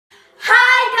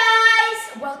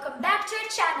welcome back to our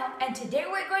channel, and today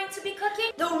we're going to be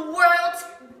cooking the world's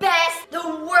best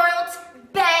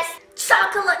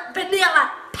chocolate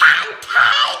vanilla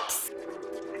pancakes!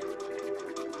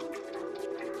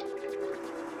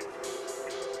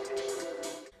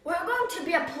 We're going to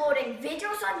be uploading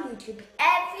videos on YouTube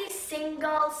every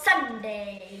single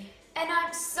Sunday. And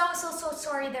I'm so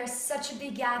sorry there's such a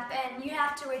big gap and you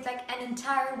have to wait like an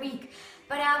entire week.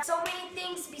 But I have so many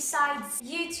things besides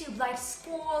YouTube, like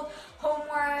school,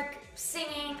 homework,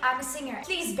 singing. I'm a singer.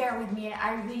 Please bear with me,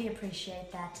 I really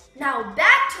appreciate that. Now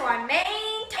back to our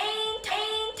main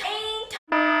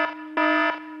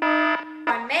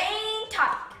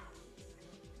topic.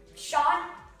 Sean?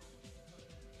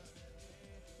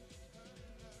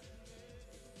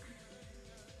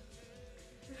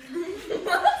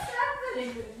 What's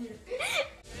happening with you?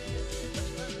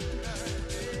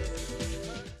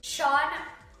 Sean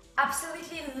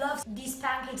absolutely loves these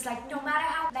pancakes. Like, no matter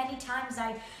how many times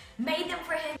I made them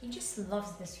for him, he just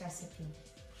loves this recipe.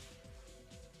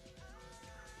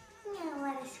 Oh,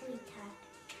 what a sweetheart.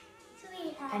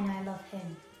 Sweetheart. And I love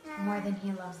him more than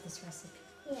he loves this recipe.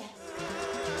 Yes.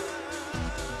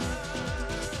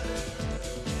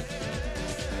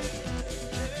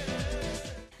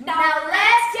 Now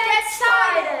let's get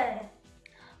started!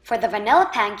 For the vanilla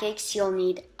pancakes, you'll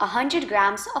need 100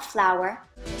 grams of flour,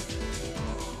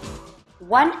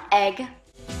 1 egg,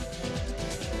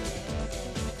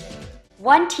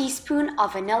 1 teaspoon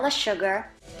of vanilla sugar,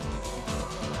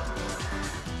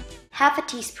 half a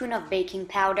teaspoon of baking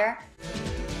powder,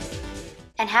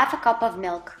 and half a cup of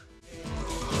milk.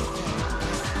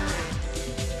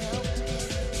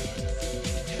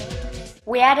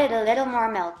 We added a little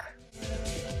more milk.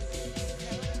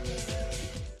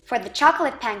 For the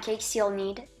chocolate pancakes, you'll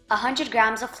need 100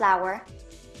 grams of flour,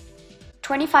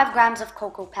 25 grams of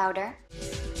cocoa powder,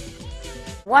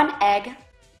 1 egg, 2,000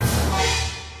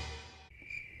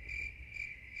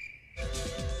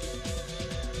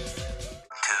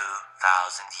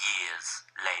 years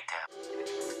later.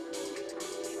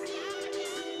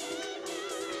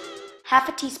 half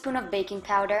a teaspoon of baking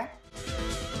powder,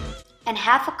 and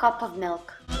half a cup of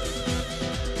milk.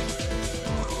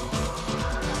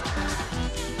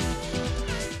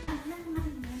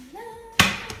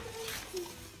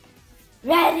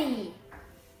 Ready!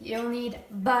 You'll need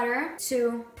butter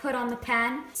to put on the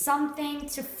pan, something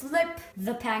to flip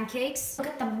the pancakes. Look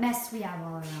at the mess we have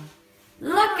all around.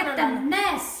 Look at the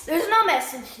mess! There's no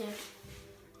mess in here.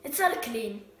 It's all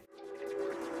clean.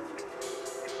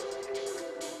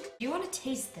 You want to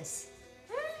taste this?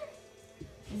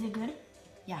 Is it good?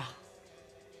 Yeah.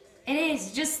 It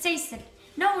is. Just taste it.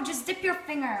 No, just dip your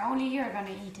finger. Only you're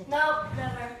gonna eat it. No,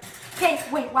 never. Okay,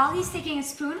 wait. While he's taking a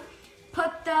spoon,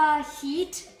 put the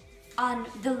heat on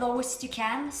the lowest you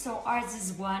can. So ours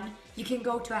is 1. You can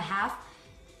go to a half.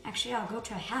 Actually, I'll go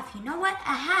to a half. You know what?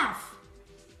 A half.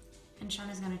 And Sean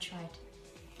is gonna try it.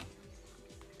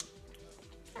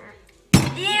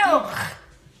 Ew!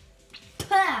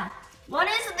 What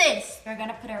is this? We're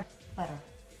gonna put our butter.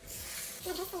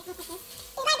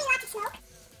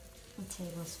 A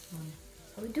tablespoon.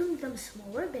 Are we doing them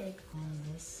small or big?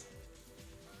 And this.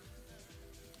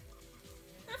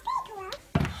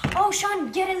 Oh,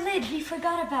 Sean, get a lid. We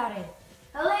forgot about it.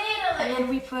 A little And bit. then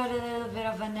we put a little bit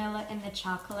of vanilla in the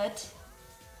chocolate.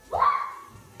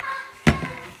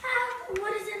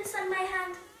 What is inside my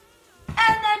hand?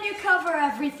 And then you cover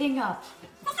everything up.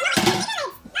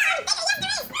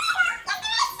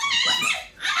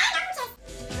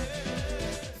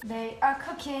 They are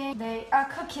cooking, they are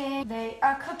cooking, they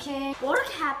are cooking. What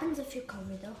happens if you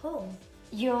cover the hole?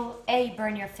 You'll A,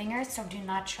 burn your fingers, so do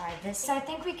not try this. So I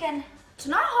think we can It's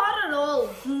not hot at all.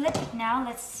 flip it now.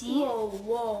 Let's see.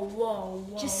 Whoa.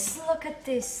 Just look at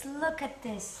this, look at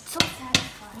this. so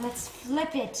satisfying. Let's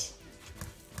flip it.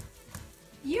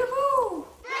 Yoo-hoo!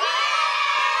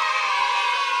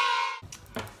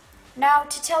 Now,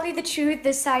 to tell you the truth,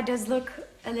 this side does look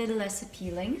a little less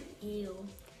appealing. Ew.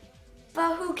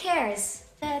 But who cares?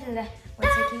 We're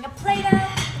taking a plate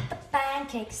out, the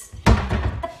pancakes.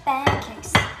 The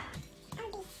pancakes.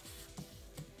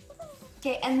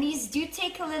 Okay, and these do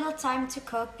take a little time to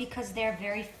cook because they're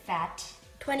very fat.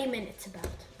 20 minutes about.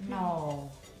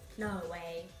 No. No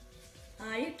way.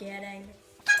 Are you kidding?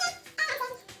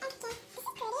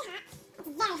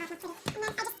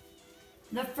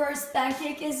 The first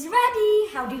pancake is ready.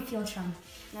 How do you feel, Sean?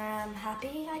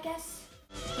 Happy, I guess.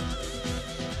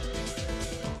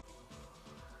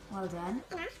 Well done.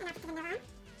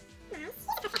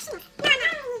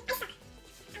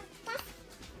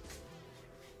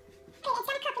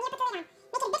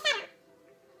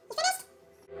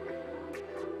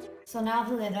 So now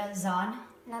the lid is on.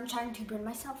 and I'm trying to burn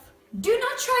myself. Do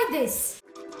not try this.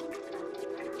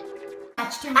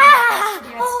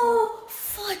 Oh,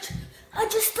 fudge! I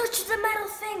just touched the metal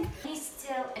thing. He's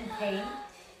still in pain,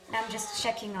 and I'm just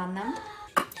checking on them.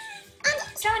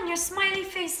 John, your smiley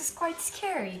face is quite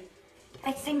scary.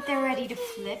 I think they're ready to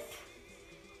flip.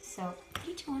 So,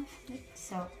 3, 2, 1, flip.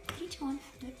 So, 3, 2, 1,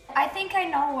 flip. I think I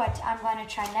know what I'm gonna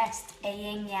try next. A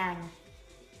yin yang.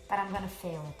 But I'm gonna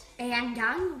fail it. A yang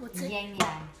yang? What's it? Yin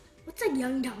yang. What's a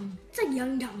young dumb? It's a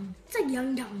young dumb. It's a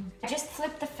young dumb. I just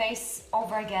flipped the face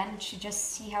over again to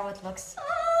just see how it looks.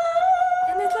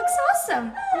 And it looks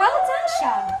awesome. Well done,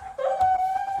 Sean.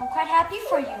 I'm quite happy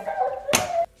for you.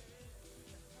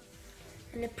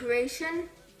 An evaporation.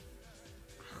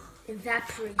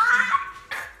 Evaporation.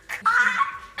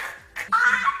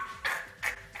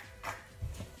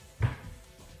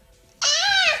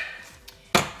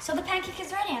 So the pancake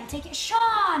is ready. I'm taking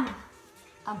Sean.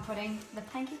 I'm putting the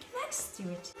pancake next to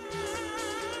it.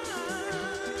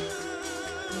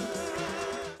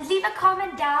 Leave a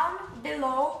comment down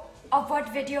below of what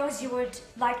videos you would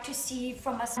like to see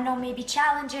from us. I know, maybe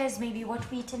challenges, maybe what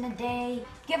we eat in a day.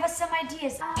 Give us some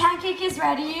ideas. Pancake is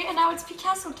ready, and now it's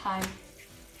Picasso time.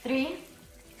 3,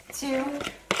 2,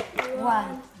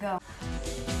 1, go.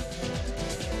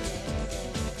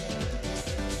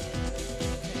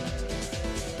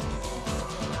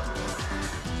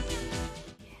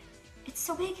 It's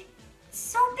so big.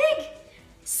 So big.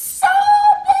 So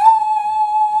big.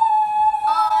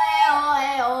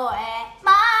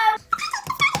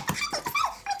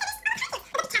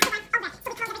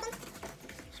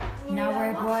 Now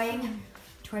we're going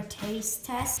to our taste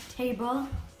test table.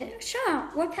 Sure,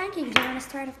 what pancake do you want to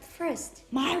start off first?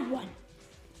 My one.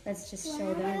 Let's just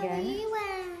show them again.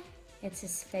 It's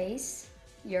his face,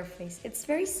 your face. It's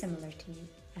very similar to you.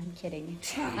 I'm kidding.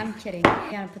 I'm kidding.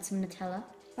 You want to put some Nutella?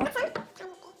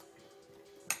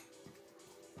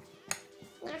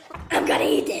 I'm gonna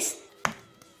eat this.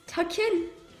 Tuck in.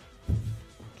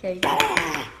 Okay.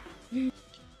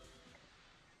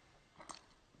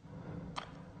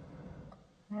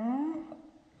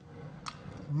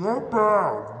 Not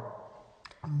bad.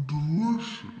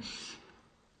 Delicious.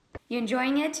 You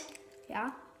enjoying it?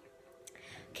 Yeah.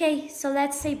 Okay, so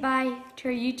let's say bye to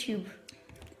our YouTube.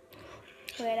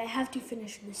 Wait, I have to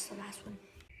finish this, the last one.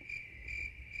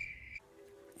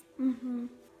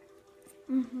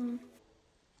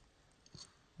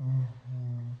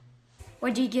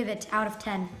 What do you give it out of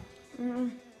 10?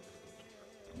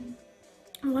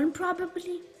 1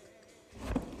 probably.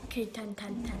 Okay, 10,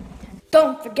 10, 10, 10.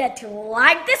 Don't forget to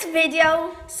like this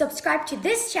video. Subscribe to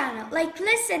this channel. Like,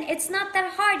 listen, it's not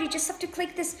that hard. You just have to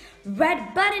click this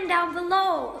red button down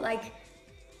below. Like,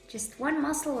 just one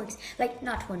muscle works. Like,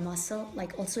 not one muscle.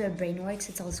 Like, also your brain works.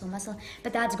 It's also a muscle.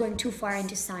 But that's going too far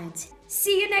into science.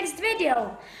 See you next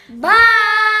video.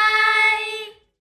 Bye!